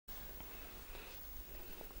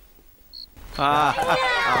啊，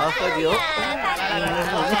好，喝酒。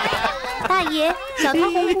大爷，小桃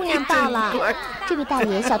红姑娘到了。这位大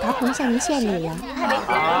爷，小桃红向您献礼了。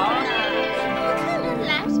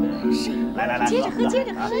来，接着喝，接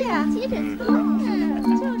着喝呀，接着喝，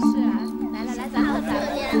就是，来，咱喝。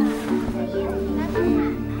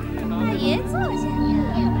大爷坐下呀。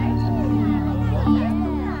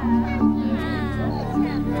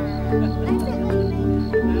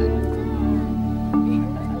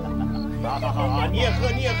好，你也喝。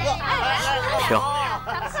漂亮。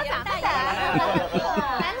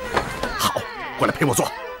好，过来陪我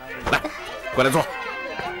坐。来，过来坐。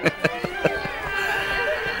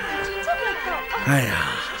哎呀，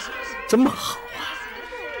这么好啊！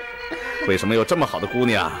为什么有这么好的姑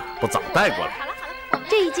娘不早带过来？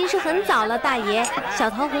这已经是很早了，大爷。小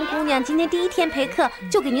桃红姑娘今天第一天陪客，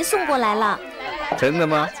就给您送过来了。真的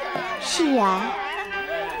吗？是啊。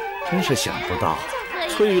真是想不到，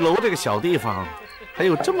翠玉楼这个小地方还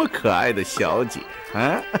有这么可爱的小姐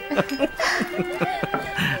啊！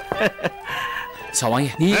小王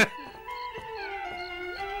爷，你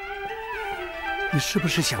是不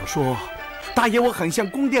是想说，大爷我很像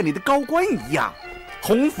宫殿里的高官一样，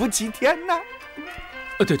鸿福齐天呢？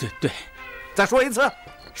对，再说一次，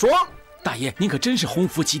说，大爷您可真是鸿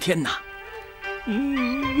福齐天呐！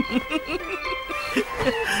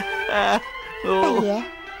大爷，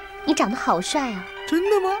你长得好帅啊！真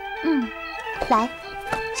的吗？来，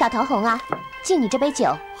小桃红啊，敬你这杯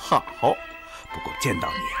酒。好，不过见到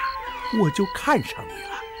你啊，我就看上你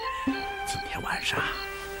了。今天晚上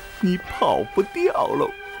你跑不掉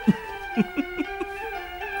喽！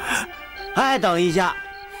哎，等一下，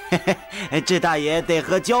这大爷得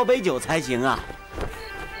喝交杯酒才行啊。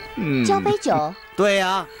交杯酒？对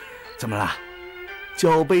呀。怎么了？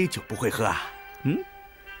交杯酒不会喝啊？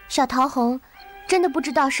小桃红，真的不知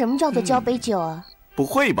道什么叫做交杯酒啊？不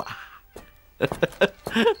会吧？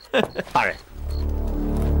大人，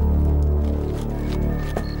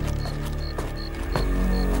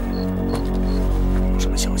什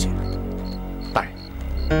么消息？大人，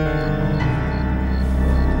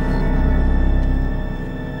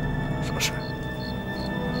什么事？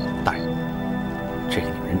大人，这个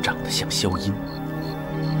女人长得像萧音。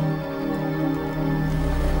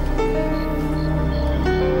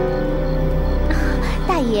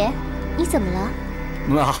大爷，你怎么了？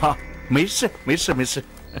啊，没事。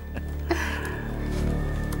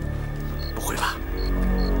不会吧？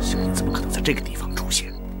萧音怎么可能在这个地方出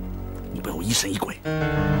现？你被我疑神疑鬼。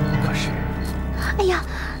可是，哎呀，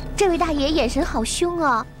这位大爷眼神好凶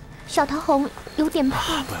啊！小桃红有点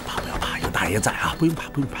怕。不要怕，有大爷在啊，不用怕。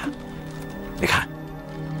你看，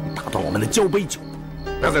你打断我们的交杯酒，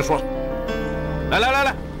不要再说了。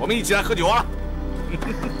来，我们一起来喝酒啊！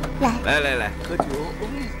来，喝酒。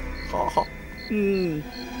好，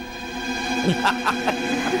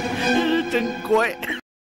真乖。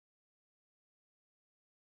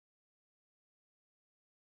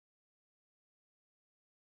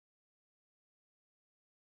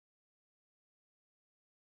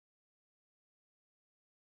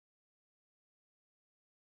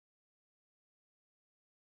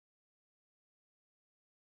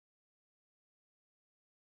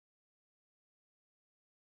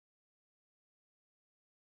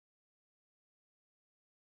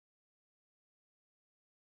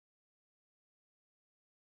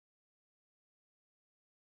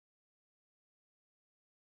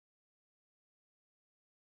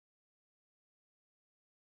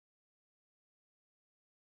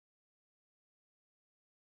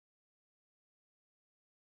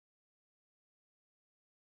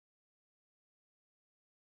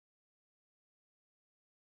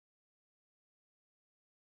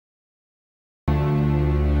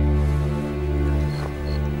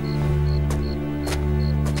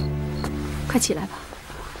快起来吧！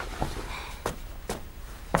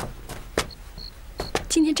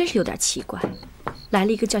今天真是有点奇怪，来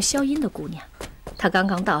了一个叫萧音的姑娘，她刚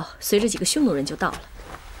刚到，随着几个匈奴人就到了。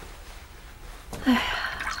哎呀，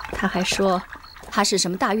她还说她是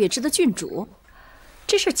什么大月支的郡主，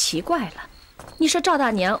这事奇怪了。你说赵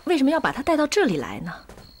大娘为什么要把她带到这里来呢？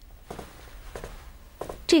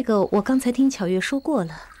这个我刚才听巧月说过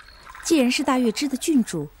了。既然是大月支的郡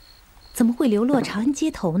主，怎么会流落长安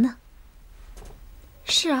街头呢？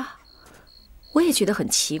是啊，我也觉得很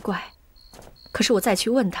奇怪。可是我再去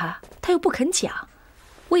问他，他又不肯讲，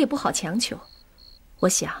我也不好强求。我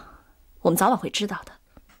想，我们早晚会知道的。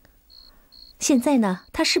现在呢，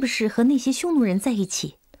他是不是和那些匈奴人在一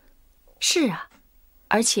起？是啊，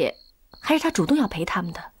而且还是他主动要陪他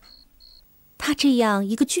们的。他这样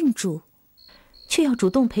一个郡主，却要主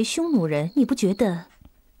动陪匈奴人，你不觉得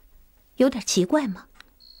有点奇怪吗？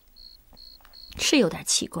是有点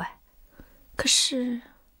奇怪，可是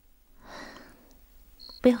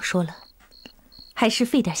不要说了，还是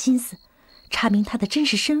费点心思，查明他的真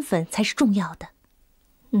实身份才是重要的。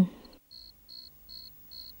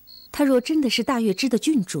他若真的是大月支的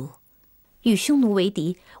郡主，与匈奴为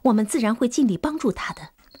敌，我们自然会尽力帮助他的。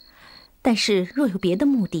但是若有别的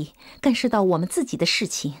目的，干涉到我们自己的事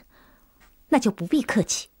情，那就不必客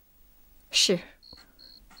气。是，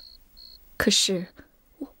可是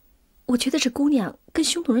我觉得这姑娘跟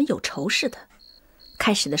匈奴人有仇似的。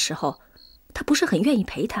开始的时候，她不是很愿意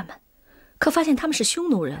陪他们，可发现他们是匈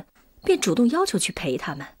奴人，便主动要求去陪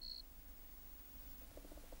他们，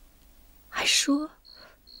还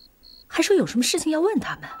说有什么事情要问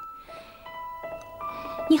他们。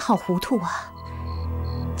你好糊涂啊！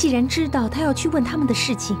既然知道他要去问他们的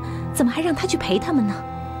事情，怎么还让他去陪他们呢？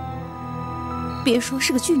别说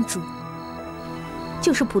是个郡主，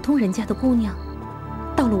就是普通人家的姑娘，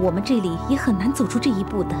到了我们这里也很难走出这一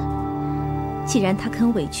步的。既然他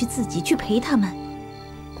肯委屈自己去陪他们，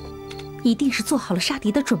一定是做好了杀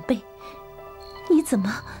敌的准备。你怎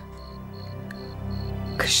么？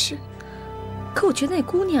可我觉得那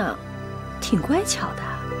姑娘挺乖巧的。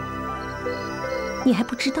你还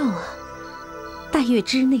不知道啊？大月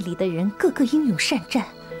支那里的人个个英勇善战，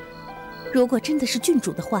如果真的是郡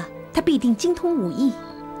主的话，她必定精通武艺。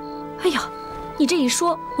哎呀，你这一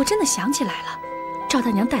说，我真的想起来了。赵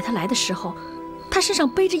大娘带她来的时候，她身上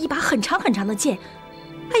背着一把很长很长的剑。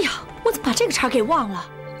哎呀，我怎么把这个茬给忘了？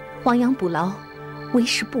亡羊补牢，为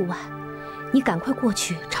时不晚。你赶快过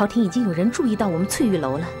去，朝廷已经有人注意到我们翠玉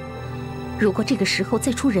楼了。如果这个时候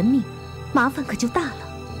再出人命，麻烦可就大了。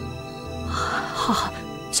好，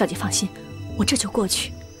小姐放心，我这就过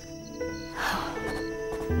去。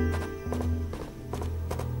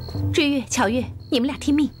坠月、巧月，你们俩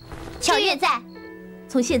听命。巧月在。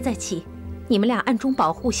从现在起，你们俩暗中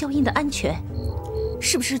保护萧音的安全。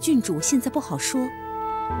是不是郡主现在不好说？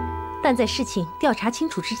但在事情调查清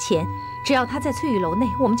楚之前，只要她在翠玉楼内，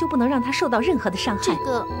我们就不能让她受到任何的伤害。这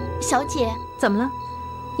个，小姐，怎么了？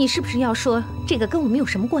你是不是要说这个跟我们有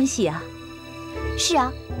什么关系啊？是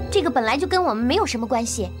啊，这个本来就跟我们没有什么关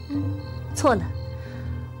系。错了，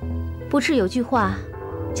不是有句话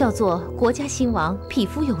叫做“国家兴亡，匹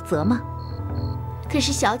夫有责”吗？可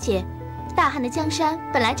是小姐，大汉的江山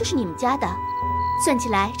本来就是你们家的，算起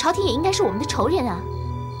来，朝廷也应该是我们的仇人啊。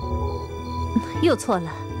又错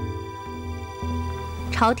了，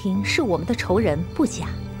朝廷是我们的仇人不假，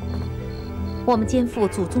我们肩负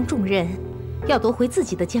祖宗重任，要夺回自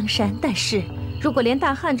己的江山。但是如果连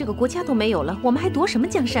大汉这个国家都没有了，我们还夺什么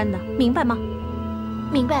江山呢？明白吗？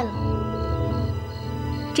明白了。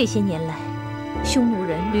这些年来，匈奴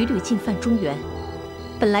人屡屡进犯中原，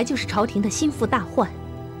本来就是朝廷的心腹大患。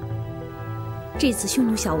这次匈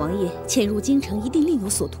奴小王爷潜入京城，一定另有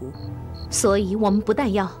所图，所以我们不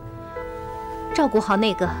但要照顾好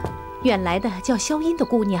那个远来的叫萧音的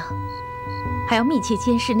姑娘，还要密切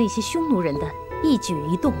监视那些匈奴人的一举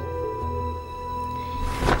一动。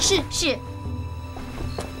是。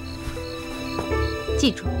记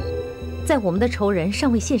住，在我们的仇人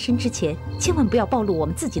尚未现身之前，千万不要暴露我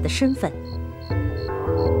们自己的身份。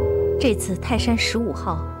这次泰山15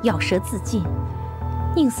号咬舌自尽，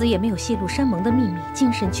宁死也没有泄露山盟的秘密，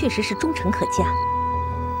精神确实是忠诚可嘉。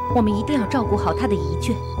我们一定要照顾好他的遗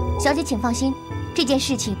眷。小姐请放心，这件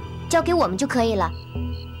事情交给我们就可以了。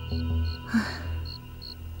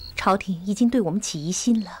朝廷已经对我们起疑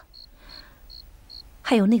心了，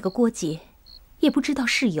还有那个郭姐，也不知道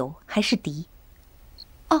是友还是敌。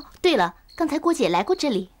哦，对了，刚才郭姐来过这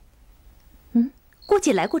里。郭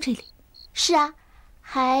姐来过这里？是啊，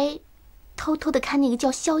还偷偷的看那个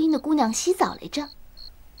叫萧音的姑娘洗澡来着。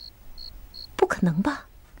不可能吧？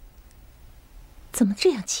怎么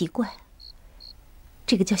这样奇怪？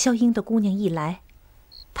这个叫萧音的姑娘一来，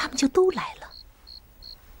他们就都来了。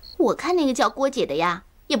我看那个叫郭姐的呀，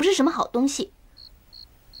也不是什么好东西。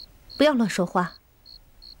不要乱说话，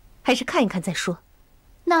还是看一看再说。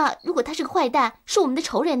那如果他是个坏蛋，是我们的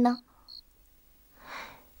仇人呢？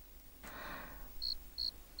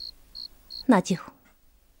那就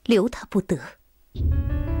留他不得。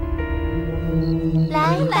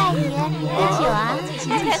来，大爷，喝酒啊！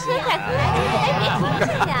快喝，快喝！哎，别客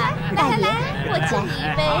气呀，来，我敬你一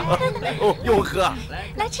杯。哦，又喝。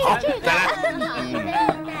来吃点这个。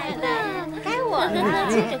该我了，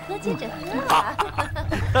接着喝。大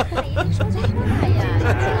爷，你说这话呀？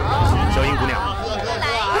小英姑娘。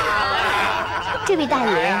这位大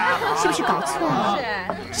爷是不是搞错了？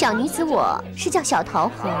小女子我是叫小桃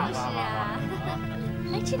红。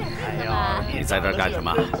来吃点这个吧。你在这儿干什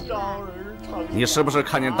么？你是不是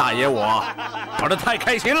看见大爷我玩得太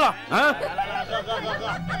开心了？啊！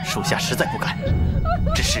属下实在不敢。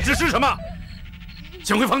只是什么？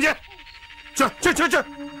先回房间。去！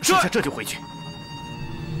属下这就回去。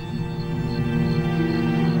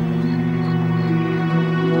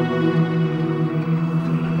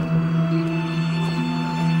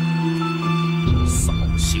扫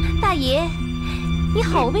兴！大爷，你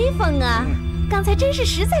好威风啊！刚才真是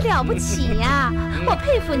实在了不起呀！我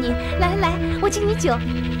佩服你。来，我敬你酒。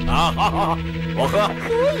啊，好，我喝。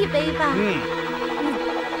喝一杯吧。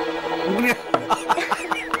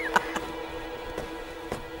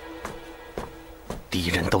敌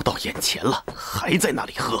人都到眼前了，还在那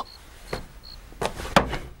里喝。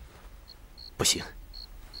不行，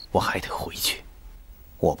我还得回去。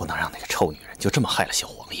我不能让那个臭女人就这么害了小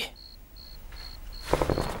王爷。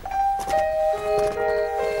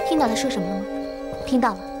听到他说什么了吗？听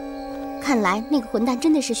到了。看来那个混蛋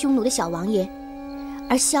真的是匈奴的小王爷，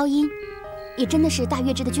而萧音也真的是大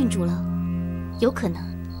月支的郡主了。有可能，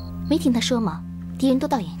没听他说吗？敌人都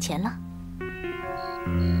到眼前了。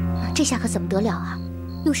这下可怎么得了啊！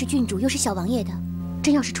又是郡主，又是小王爷的，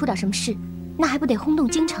真要是出点什么事，那还不得轰动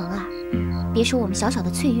京城啊！别说我们小小的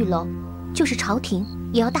翠玉楼，就是朝廷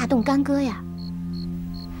也要大动干戈呀！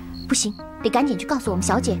不行，得赶紧去告诉我们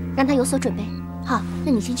小姐，让她有所准备。好，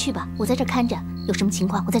那你先去吧，我在这看着，有什么情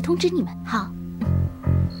况我再通知你们。好。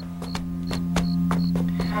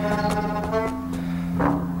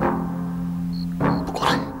不过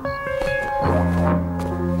来。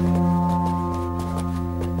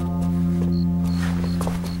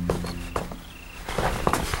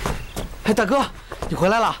哎，大哥，你回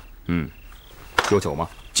来了。有酒吗？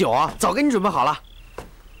酒啊，早给你准备好了。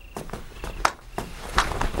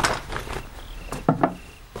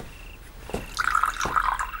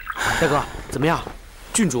大哥，怎么样？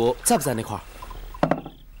郡主在不在那块儿？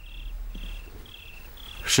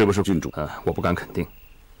是不是郡主？我不敢肯定。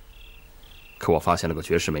可我发现了个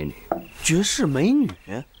绝世美女。绝世美女？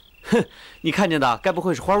哼，你看见的该不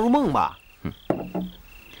会是花如梦吧？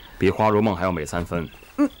比花如梦还要美3分。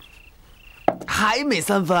还美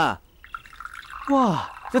3分？哇，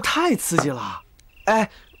这太刺激了！哎，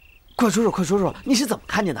快说说，你是怎么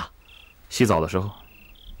看见的？洗澡的时候。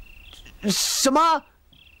什么？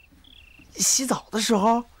洗澡的时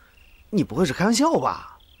候？你不会是开玩笑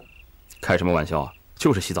吧？开什么玩笑啊！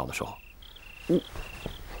就是洗澡的时候。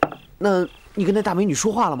那你跟那大美女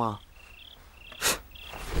说话了吗？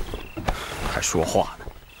还说话呢！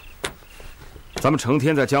咱们成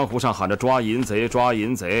天在江湖上喊着抓淫贼，抓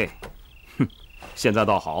淫贼。哼，现在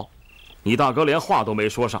倒好，你大哥连话都没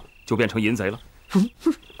说上，就变成淫贼了。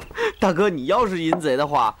大哥，你要是淫贼的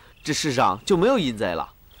话，这世上就没有淫贼了。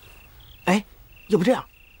哎，要不这样，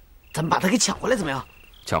咱们把他给抢回来怎么样？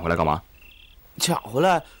抢回来干嘛？抢回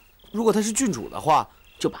来，如果他是郡主的话，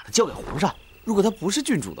就把他交给皇上；如果他不是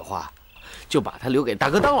郡主的话，就把他留给大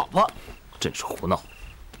哥当老婆。真是胡闹！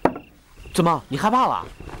怎么，你害怕了？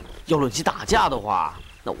要论起打架的话，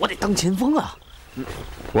那我得当前锋啊。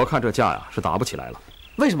我看这架呀是打不起来了。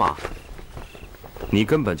为什么？你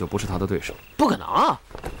根本就不是他的对手。不可能啊！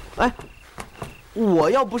哎，我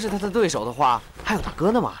要不是他的对手的话，还有大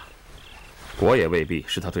哥呢嘛。我也未必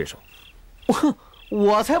是他对手。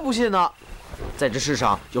我才不信呢！在这世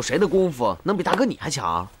上，有谁的功夫能比大哥你还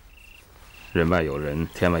强？人外有人，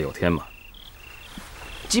天外有天嘛。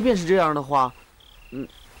即便是这样的话，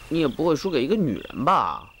你也不会输给一个女人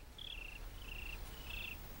吧？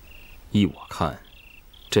依我看，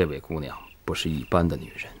这位姑娘不是一般的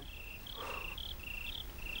女人。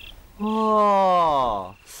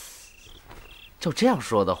哦，照这样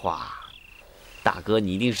说的话，大哥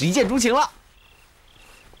你一定是一见钟情了。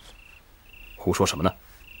胡说什么呢？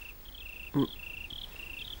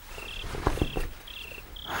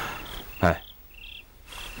哎，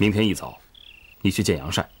明天一早，你去见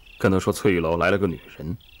杨善，跟他说翠玉楼来了个女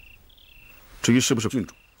人。至于是不是郡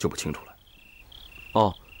主，就不清楚了。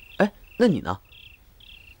哦，哎，那你呢？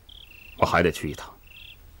我还得去一趟。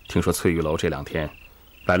听说翠玉楼这2天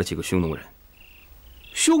来了几个匈奴人。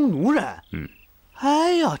匈奴人？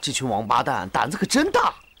哎呀，这群王八蛋胆子可真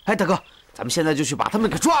大！哎，大哥，咱们现在就去把他们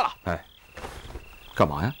给抓了。哎，干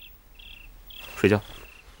嘛呀？睡觉。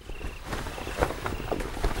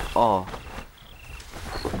哦，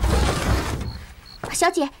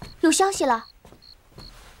小姐，有消息了。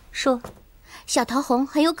说，小桃红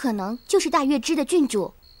很有可能就是大月支的郡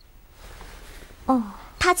主。哦，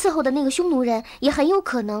她伺候的那个匈奴人也很有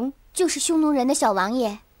可能就是匈奴人的小王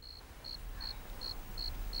爷。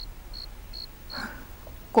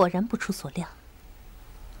果然不出所料。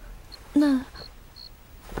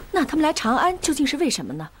那他们来长安究竟是为什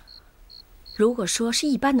么呢？如果说是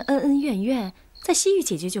一般的恩恩怨怨，在西域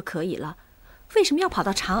解决就可以了，为什么要跑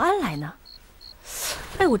到长安来呢？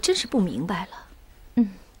哎，我真是不明白了。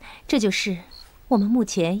这就是我们目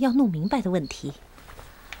前要弄明白的问题。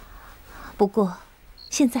不过，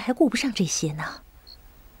现在还顾不上这些呢。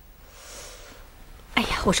哎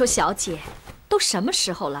呀，我说小姐，都什么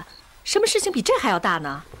时候了，什么事情比这还要大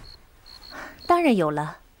呢？当然有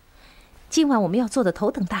了。今晚我们要做的头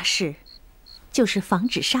等大事，就是防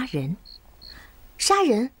止杀人。杀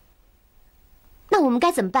人？那我们该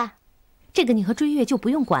怎么办？这个你和追月就不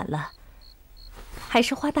用管了，还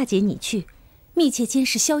是花大姐你去密切监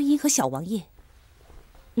视萧音和小王爷。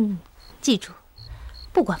记住，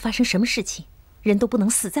不管发生什么事情，人都不能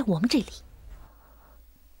死在我们这里。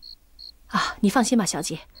啊，你放心吧，小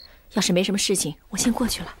姐，要是没什么事情，我先过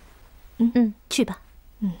去了。去吧。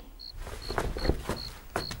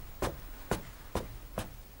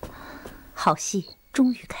好戏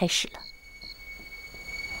终于开始了。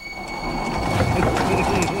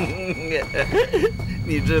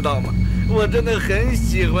你知道吗？我真的很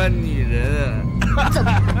喜欢女人。怎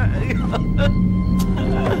么？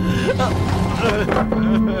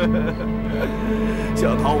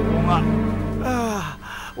小桃红啊，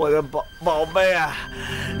我的宝贝啊，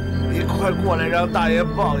你快过来让大爷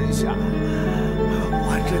抱一下，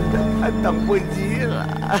我真的快等不及了。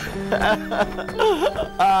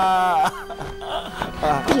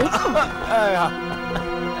别碰！哎呀，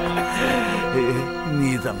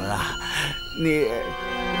你怎么了？你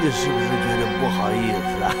是不是觉得不好意思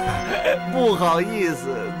啊？不好意思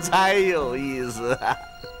才有意思啊！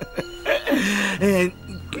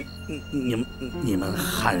你们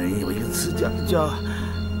汉人有一个词叫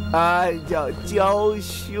娇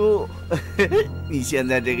羞。你现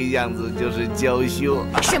在这个样子就是娇羞。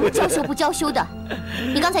什么娇羞不娇羞的？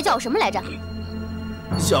你刚才叫我什么来着？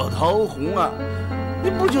小桃红啊，你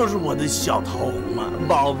不就是我的小桃红吗，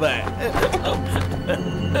宝贝？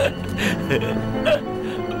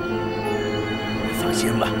放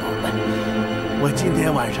心吧，宝贝，我今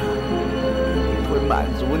天晚上会满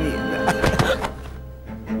足你的。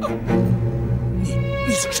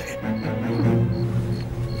你是谁？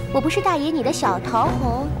我不是大爷你的小桃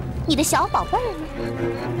红，你的小宝贝儿吗？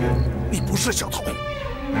你不是小桃红。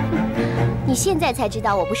你现在才知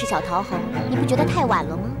道我不是小桃红，你不觉得太晚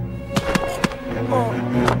了吗？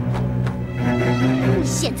你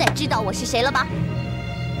现在知道我是谁了吧？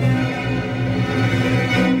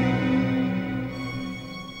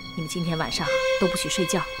你们今天晚上都不许睡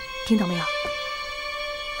觉，听到没有？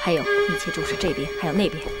还有，密切注视这边，还有那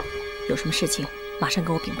边，有什么事情马上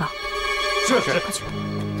给我禀报。是，快去，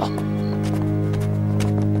走。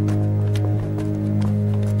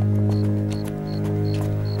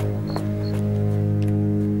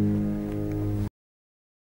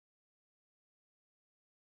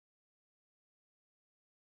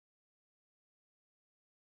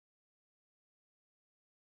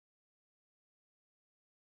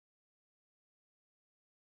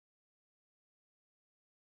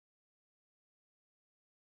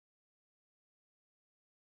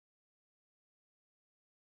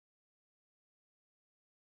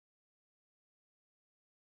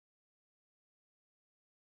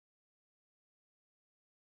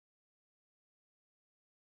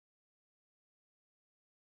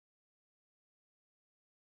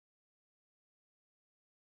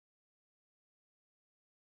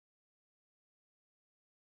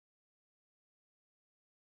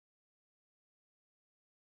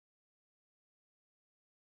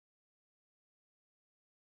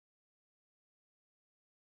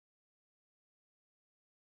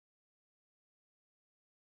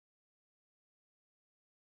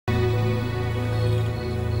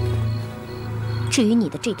至于你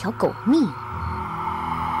的这条狗命，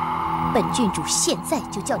本郡主现在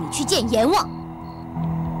就叫你去见阎王。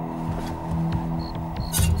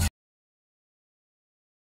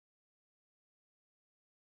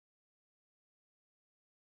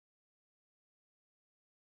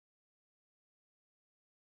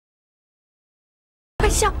快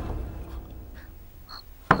笑！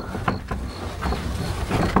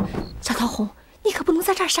小桃红，你可不能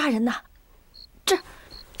在这儿杀人呐！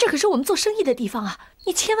这可是我们做生意的地方啊！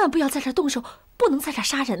你千万不要在这儿动手，不能在这儿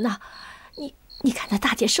杀人呐！你看在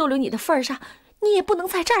大姐收留你的份儿上，你也不能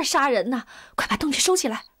在这儿杀人呐！快把东西收起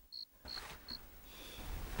来。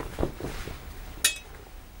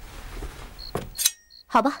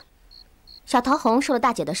好吧，小桃红受了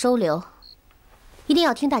大姐的收留，一定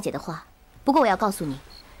要听大姐的话。不过我要告诉你，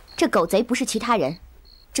这狗贼不是其他人，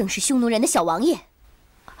正是匈奴人的小王爷。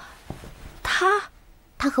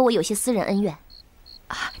他和我有些私人恩怨。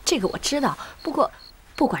啊，这个我知道。不过，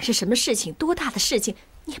不管是什么事情，多大的事情，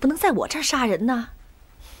你也不能在我这儿杀人呐。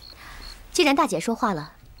既然大姐说话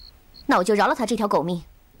了，那我就饶了他这条狗命，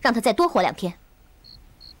让他再多活2天。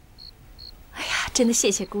真的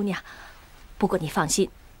谢谢姑娘。不过你放心，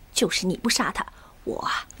就是你不杀他，我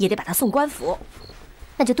也得把他送官府。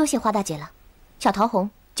那就多谢花大姐了。小桃红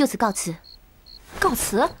就此告辞。告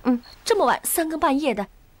辞？这么晚3更半夜的，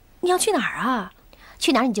你要去哪儿啊？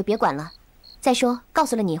去哪儿你就别管了。再说，告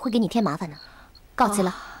诉了你会给你添麻烦呢。告辞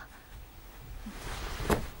了。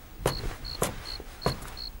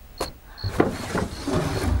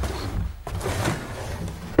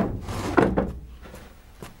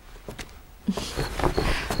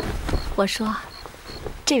我说，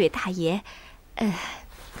这位大爷，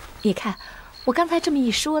你看，我刚才这么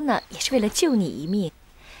一说呢，也是为了救你一命。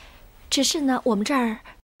只是呢，我们这儿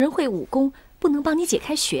人会武功，不能帮你解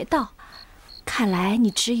开穴道。看来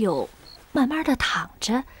你只有慢慢的躺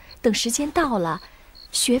着，等时间到了，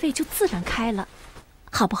穴位就自然开了，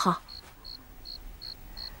好不好？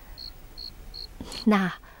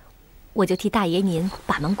那我就替大爷您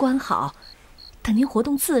把门关好，等您活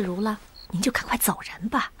动自如了，您就赶快走人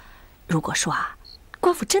吧。如果说啊，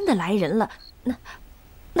官府真的来人了，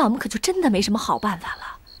那我们可就真的没什么好办法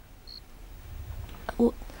了。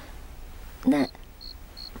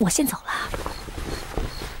我先走了。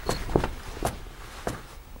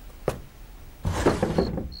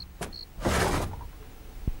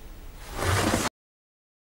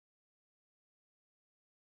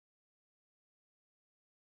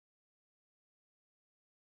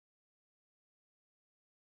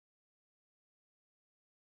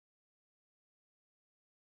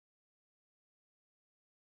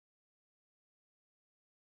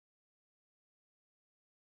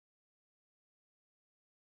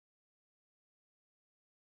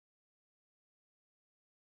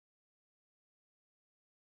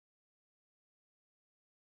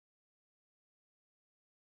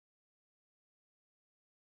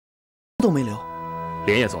都没留，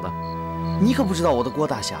连夜走的。你可不知道我的郭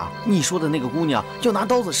大侠，你说的那个姑娘要拿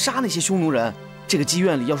刀子杀那些匈奴人，这个妓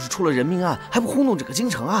院里要是出了人命案，还不轰动整个京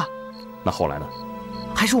城啊？那后来呢？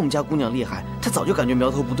还是我们家姑娘厉害，她早就感觉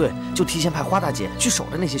苗头不对，就提前派花大姐去守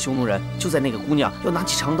着那些匈奴人。就在那个姑娘要拿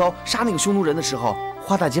起长刀杀那个匈奴人的时候，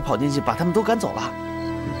花大姐跑进去把他们都赶走了。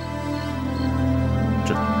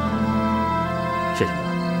知道，谢谢你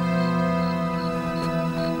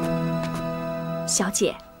了。小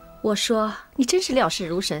姐。我说你真是料事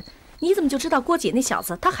如神，你怎么就知道郭姐那小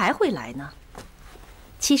子他还会来呢？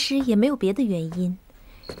其实也没有别的原因，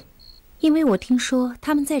因为我听说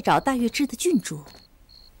他们在找大月支的郡主。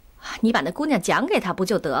你把那姑娘讲给他不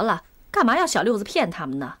就得了？干嘛要小六子骗他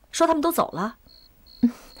们呢？说他们都走了。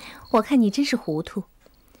我看你真是糊涂。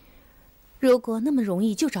如果那么容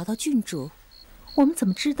易就找到郡主，我们怎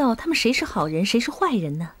么知道他们谁是好人谁是坏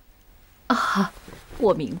人呢？啊，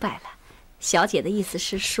我明白了。小姐的意思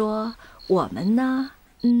是说，我们呢，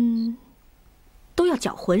都要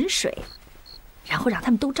搅浑水，然后让他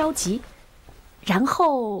们都着急，然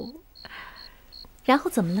后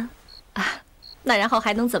怎么了？啊，那然后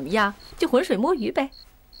还能怎么样？就浑水摸鱼呗。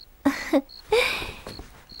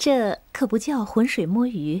这可不叫浑水摸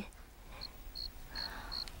鱼。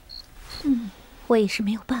我也是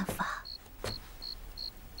没有办法。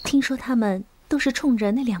听说他们都是冲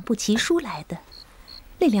着那2部奇书来的。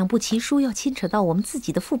那2部奇书要牵扯到我们自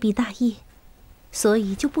己的复辟大业，所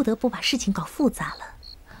以就不得不把事情搞复杂了。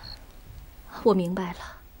我明白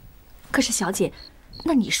了，可是小姐，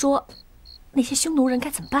那你说那些匈奴人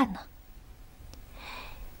该怎么办呢？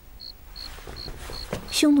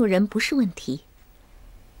匈奴人不是问题，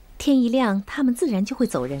天一亮他们自然就会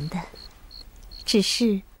走人的，只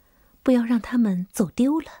是不要让他们走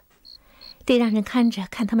丢了，得让人看着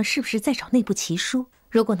看他们是不是在找那部奇书。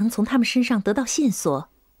如果能从他们身上得到线索，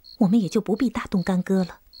我们也就不必大动干戈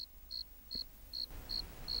了。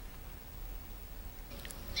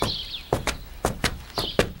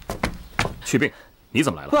去病，你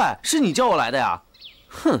怎么来了？喂，是你叫我来的呀？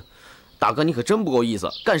哼，大哥你可真不够意思，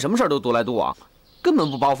干什么事儿都独来独往，根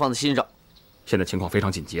本不把我放在心上。现在情况非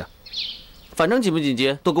常紧急啊。反正紧不紧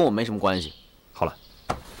急都跟我没什么关系。好了，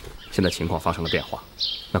现在情况发生了变化，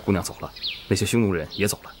那姑娘走了，那些匈奴人也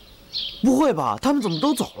走了。不会吧？他们怎么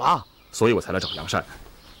都走了？所以我才来找杨善。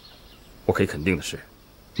我可以肯定的是，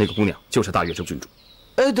那个姑娘就是大月支郡主。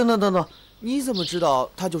哎，等等，你怎么知道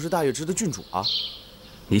她就是大月支的郡主啊？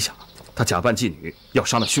你想，她假扮妓女，要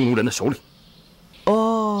杀那匈奴人的首领。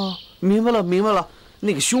哦，明白了，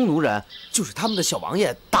那个匈奴人就是他们的小王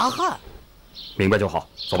爷达汉。明白就好，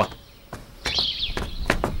走吧。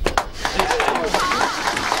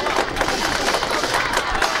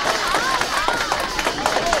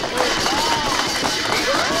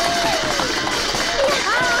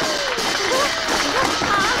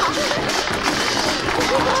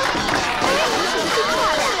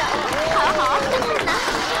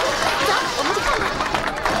好，我们去看看。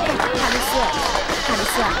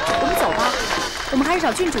还是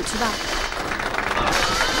找郡主去吧。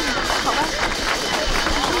好吧。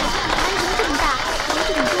安城这么大，人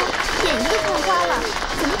这么多，眼睛都看花了，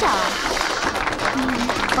怎么找啊？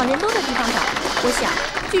往人多的地方找。我想，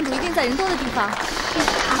郡主一定在人多的地方。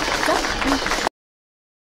好，走。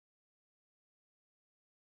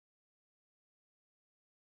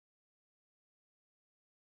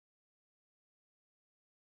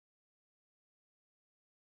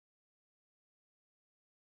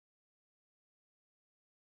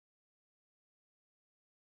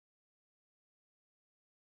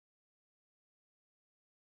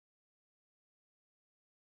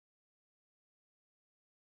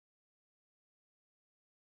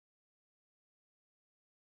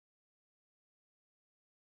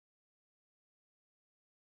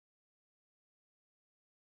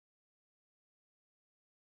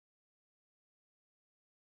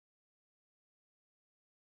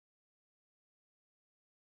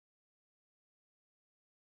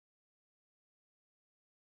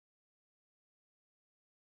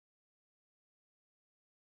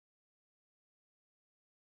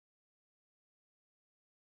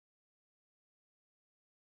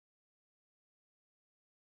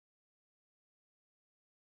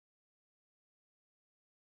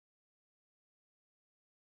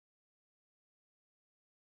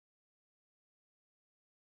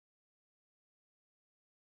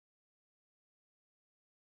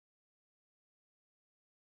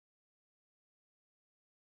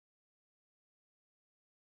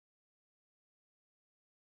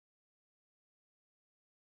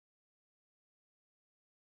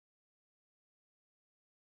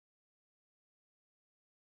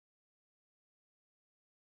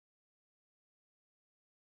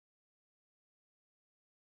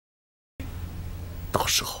到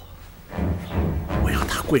时候，我要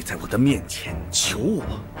他跪在我的面前求我，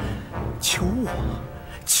求我，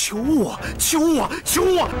求我，求我，求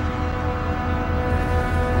我！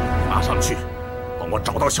马上去，帮我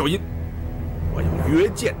找到小音，我要约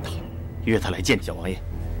见他。约他来见你，小王爷。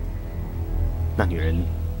那女人，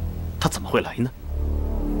她怎么会来呢？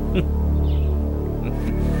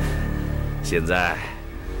现在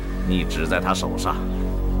你指在他手上，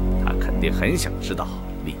他肯定很想知道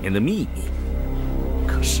里面的秘密。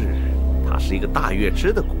可是她是一个大月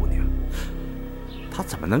支的姑娘，她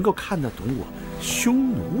怎么能够看得懂我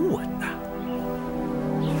匈奴文呢？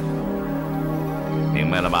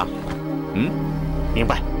明白了吧？明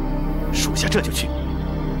白。属下这就去，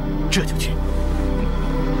这就去。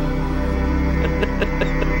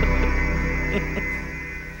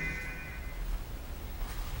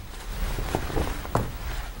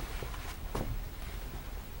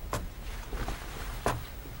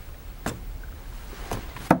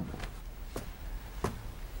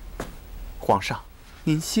皇上，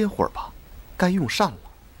您歇会儿吧，该用膳了。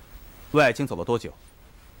魏爱卿走了多久？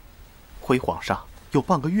回皇上有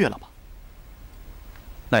半个月了吧？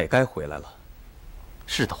那也该回来了。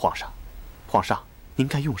是的，皇上。皇上，您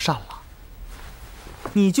该用膳了。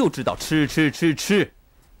你就知道吃吃吃吃，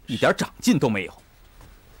一点长进都没有。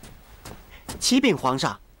启禀皇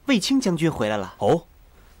上，卫青将军回来了。哦，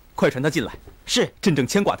快传他进来。是，朕正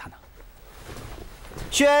牵挂他呢。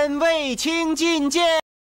宣卫青觐见。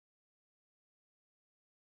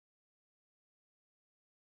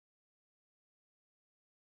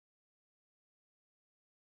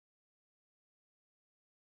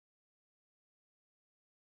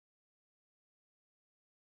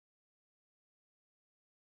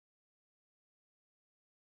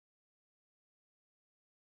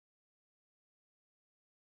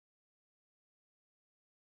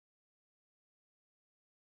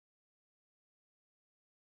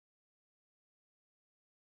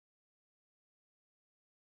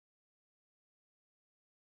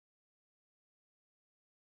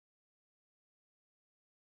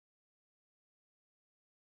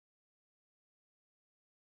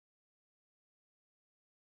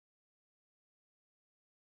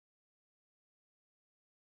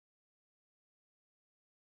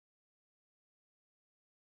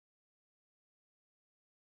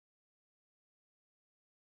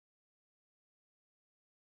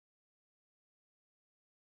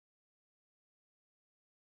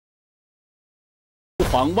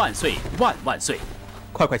父皇万岁万万岁！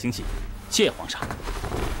快快请起。谢皇上。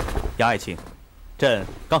杨爱卿，朕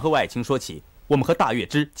刚和魏爱卿说起，我们和大月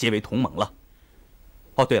支结为同盟了。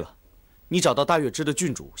哦，对了，你找到大月支的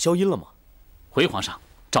郡主萧音了吗？回皇上，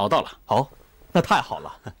找到了。好，那太好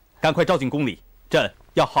了，赶快召进宫里，朕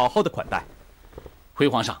要好好的款待。回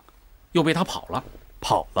皇上，又被他跑了。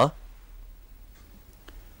跑了？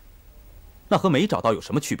那和没找到有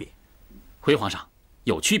什么区别？回皇上，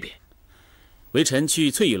有区别。微臣去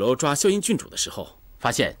翠雨楼抓萧音郡主的时候，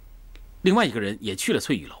发现另外一个人也去了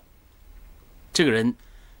翠玉楼。这个人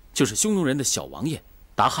就是匈奴人的小王爷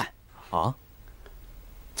达汉。啊？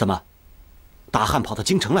怎么，达汉跑到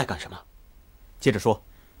京城来干什么？接着说。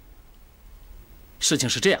事情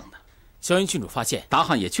是这样的，萧音郡主发现达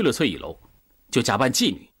汉也去了翠玉楼，就假扮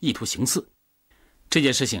妓女，意图行刺。这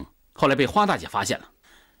件事情后来被花大姐发现了，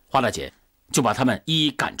花大姐就把他们一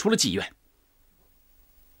一赶出了妓院。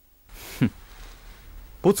哼，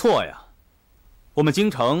不错呀，我们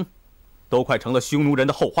京城都快成了匈奴人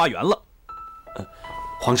的后花园了。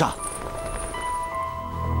皇上。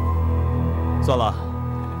算了，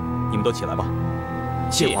你们都起来吧。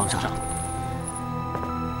谢皇上。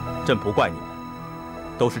朕不怪你们，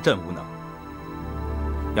都是朕无能。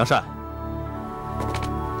杨善，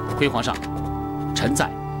回皇上，臣在。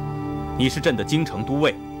你是朕的京城都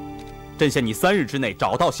尉，朕限你3日之内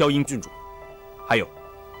找到萧音郡主，还有，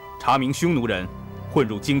查明匈奴人混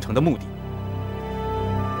入京城的目的。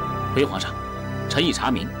回皇上，臣已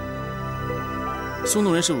查明，匈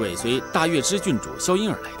奴人是尾随大月支郡主萧音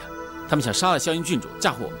而来的。他们想杀了萧音郡主，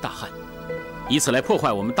嫁祸我们大汉，以此来破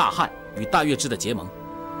坏我们大汉与大月支的结盟。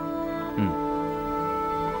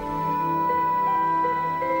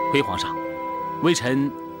回皇上，微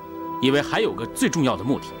臣以为还有个最重要的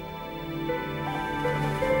目的。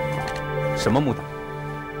什么目的？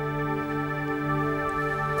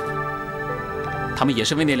他们也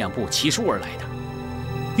是为那2部奇书而来的。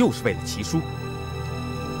又是为了奇书？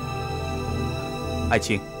爱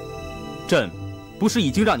卿，朕不是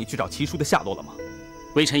已经让你去找奇书的下落了吗？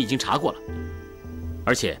微臣已经查过了，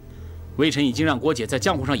而且微臣已经让郭姐在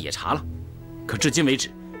江湖上也查了，可至今为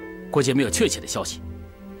止，郭姐没有确切的消息。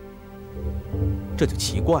这就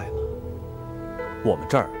奇怪了，我们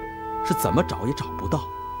这儿是怎么找也找不到，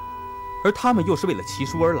而他们又是为了奇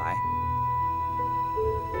书而来。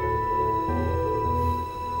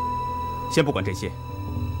先不管这些，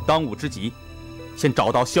当务之急，先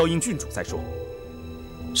找到萧音郡主再说。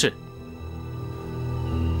是。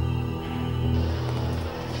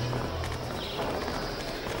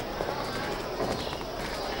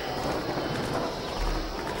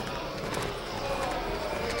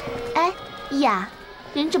哎，依雅，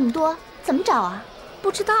人这么多，怎么找啊？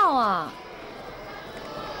不知道啊。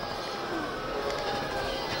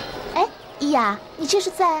哎，依雅，你这是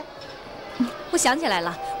在……我想起来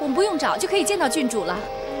了，我们不用找就可以见到郡主了。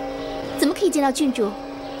怎么可以见到郡主？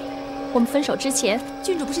我们分手之前，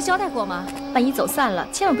郡主不是交代过吗？万一走散了，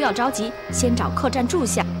千万不要着急，先找客栈住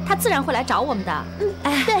下，她自然会来找我们的。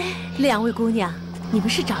哎，对，2位姑娘，你们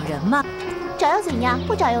是找人吗？找又怎样？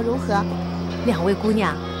不找又如何？2位姑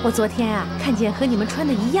娘，我昨天啊看见和你们穿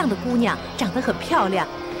的一样的姑娘，长得很漂亮。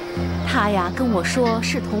她呀跟我说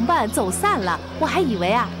是同伴走散了，我还以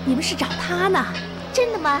为啊你们是找她呢。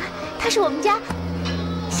真的吗？她是我们家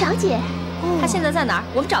小姐。她现在在哪儿？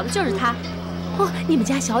我们找的就是她。哦，你们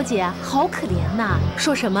家小姐啊，好可怜呐！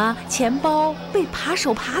说什么钱包被扒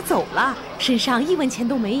手扒走了，身上1文钱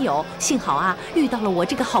都没有。幸好啊，遇到了我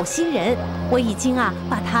这个好心人，我已经啊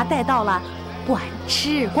把她带到了管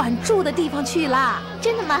吃管住的地方去了。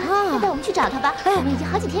真的吗？那带我们去找她吧。我们已经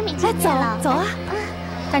好几天没见面了。走啊！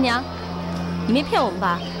大娘，你没骗我们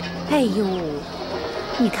吧？哎呦，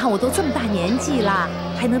你看我都这么大年纪了，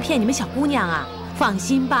还能骗你们小姑娘啊？放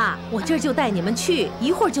心吧，我这就带你们去，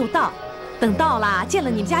一会儿就到。等到了，见了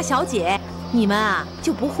你们家小姐，你们啊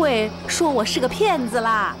就不会说我是个骗子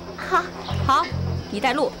啦。好，你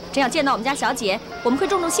带路。真要见到我们家小姐，我们会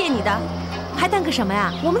重重谢你的。还等个什么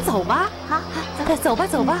呀？我们走吧。好，走吧，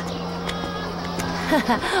走吧。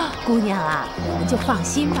姑娘啊，你们就放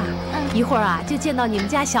心吧，一会儿啊就见到你们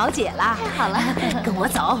家小姐了。太好了，跟我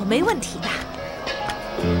走，没问题的。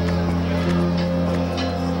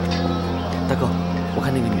大哥，我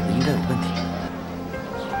看那个女的应该有问题。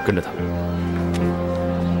跟着他。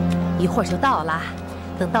一会儿就到了，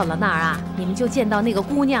等到了那儿啊，你们就见到那个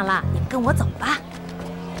姑娘了。你们跟我走吧。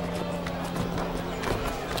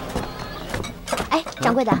哎，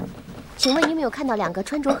掌柜的，请问你有没有看到2个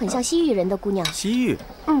穿着很像西域人的姑娘？西域？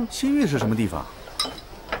西域是什么地方？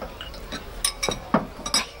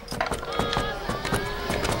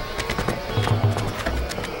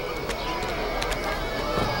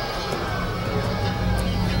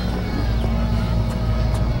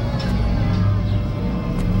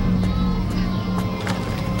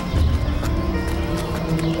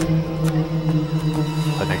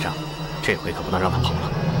快跟上，这回可不能让他跑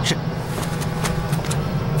了。是。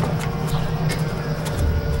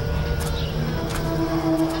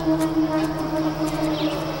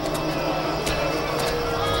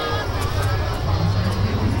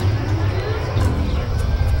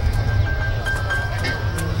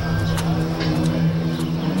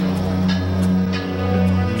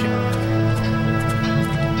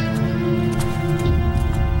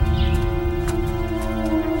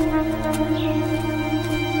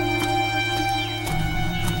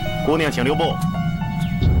姑娘，请留步。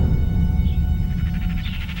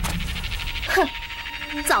哼，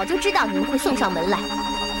早就知道你们会送上门来。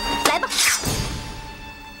来吧。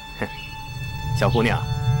哼，小姑娘，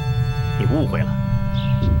你误会了。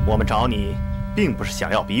我们找你，并不是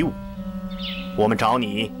想要比武，我们找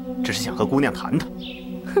你，只是想和姑娘谈谈。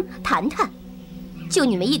哼，谈谈？就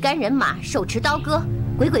你们一干人马，手持刀戈，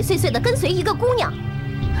鬼鬼祟祟地跟随一个姑娘。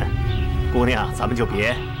哼，姑娘，咱们就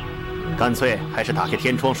别，干脆还是打开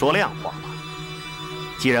天窗说亮话吧。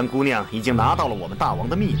既然姑娘已经拿到了我们大王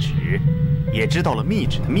的密旨，也知道了密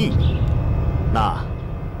旨的秘密，那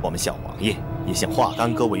我们小王爷也向华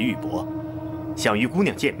干戈为玉帛，想与姑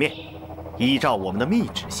娘见面，依照我们的密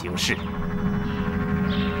旨行事。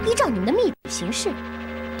依照你们的密旨行事？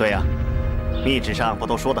对呀，密旨上不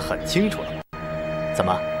都说得很清楚了吗？怎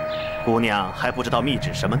么，姑娘还不知道密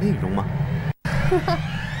旨什么内容吗？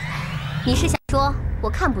你是想说我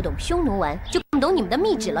看不懂匈奴文，就看不懂你们的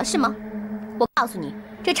密旨了是吗？我告诉你，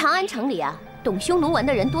这长安城里啊，懂匈奴文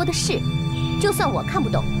的人多的是。就算我看不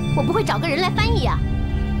懂，我不会找个人来翻译啊。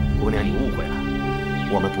姑娘，你误会了，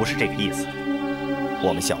我们不是这个意思。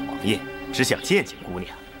我们小王爷只想见见姑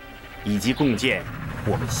娘，以及共见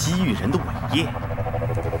我们西域人的伟业。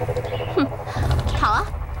哼，好啊。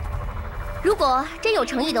如果真有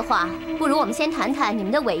诚意的话，不如我们先谈谈你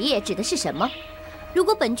们的伟业指的是什么。如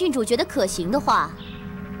果本郡主觉得可行的话，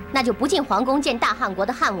那就不进皇宫见大汉国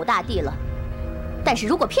的汉武大帝了。但是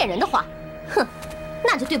如果骗人的话，哼，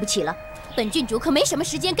那就对不起了。本郡主可没什么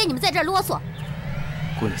时间跟你们在这儿啰嗦。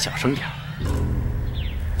姑娘，小声点，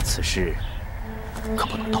此事可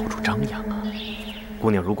不能到处张扬啊。姑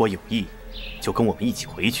娘如果有意，就跟我们一起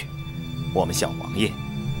回去。我们小王爷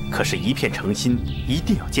可是一片诚心，一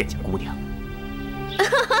定要见见姑娘。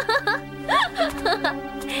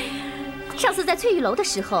上次在翠玉楼的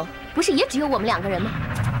时候，不是也只有我们2个人吗？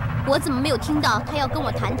我怎么没有听到他要跟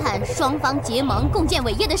我谈谈双方结盟、共建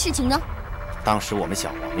伟业的事情呢？当时我们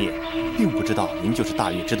小王爷并不知道您就是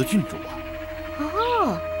大月支的郡主啊。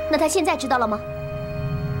哦，那他现在知道了吗？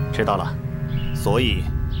知道了，所以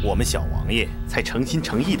我们小王爷才诚心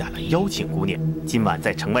诚意地来邀请姑娘今晚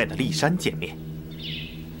在城外的骊山见面。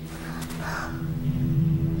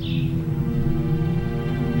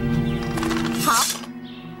好，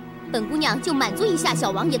本姑娘就满足一下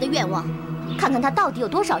小王爷的愿望，看看他到底有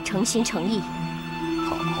多少诚心诚意。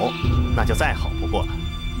好，那就再好不过了。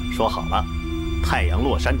说好了，太阳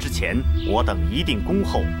落山之前，我等一定恭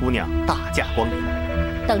候姑娘大驾光临。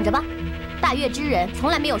等着吧，大月之人从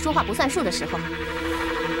来没有说话不算数的时候。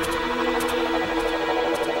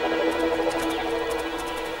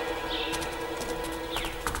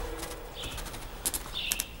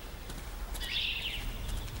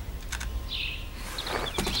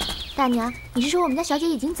大娘，你是说我们家小姐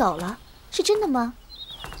已经走了？是真的吗？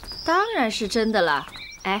当然是真的了。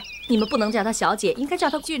哎，你们不能叫她小姐，应该叫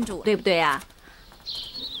她郡主，对不对啊？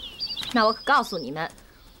那我可告诉你们，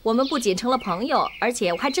我们不仅成了朋友，而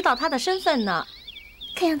且我还知道她的身份呢。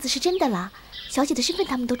看样子是真的了，小姐的身份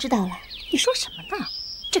他们都知道了。你说什么呢？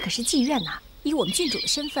这可是妓院呐，以我们郡主的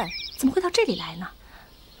身份，怎么会到这里来呢？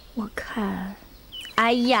我看，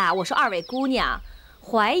哎呀，我说2位姑娘，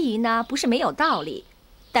怀疑呢不是没有道理，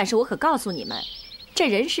但是我可告诉你们，这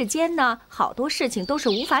人世间呢，好多事情都是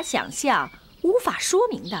无法想象、无法说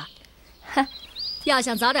明的。哼，要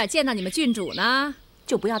想早点见到你们郡主呢，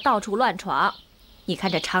就不要到处乱闯。你看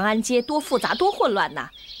这长安街多复杂、多混乱呐！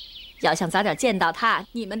要想早点见到她，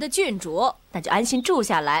你们的郡主，那就安心住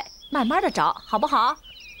下来，慢慢的找，好不好？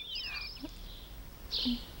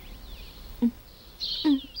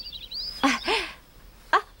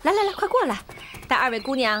来，快过来，带2位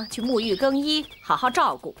姑娘去沐浴更衣，好好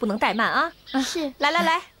照顾，不能怠慢啊！是，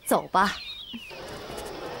来，走吧。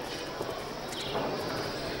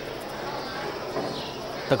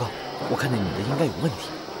大哥，我看那女的应该有问题，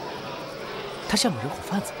她像个人口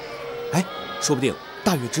贩子。哎，说不定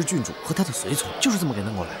大月支郡主和她的随从就是这么给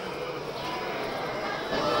弄过来的。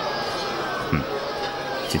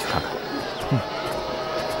进去看看。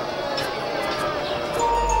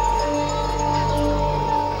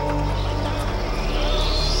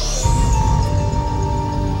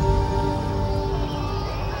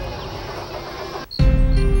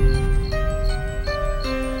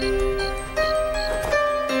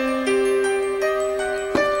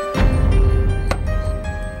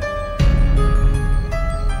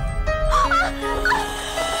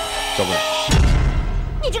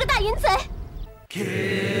你这个大淫贼！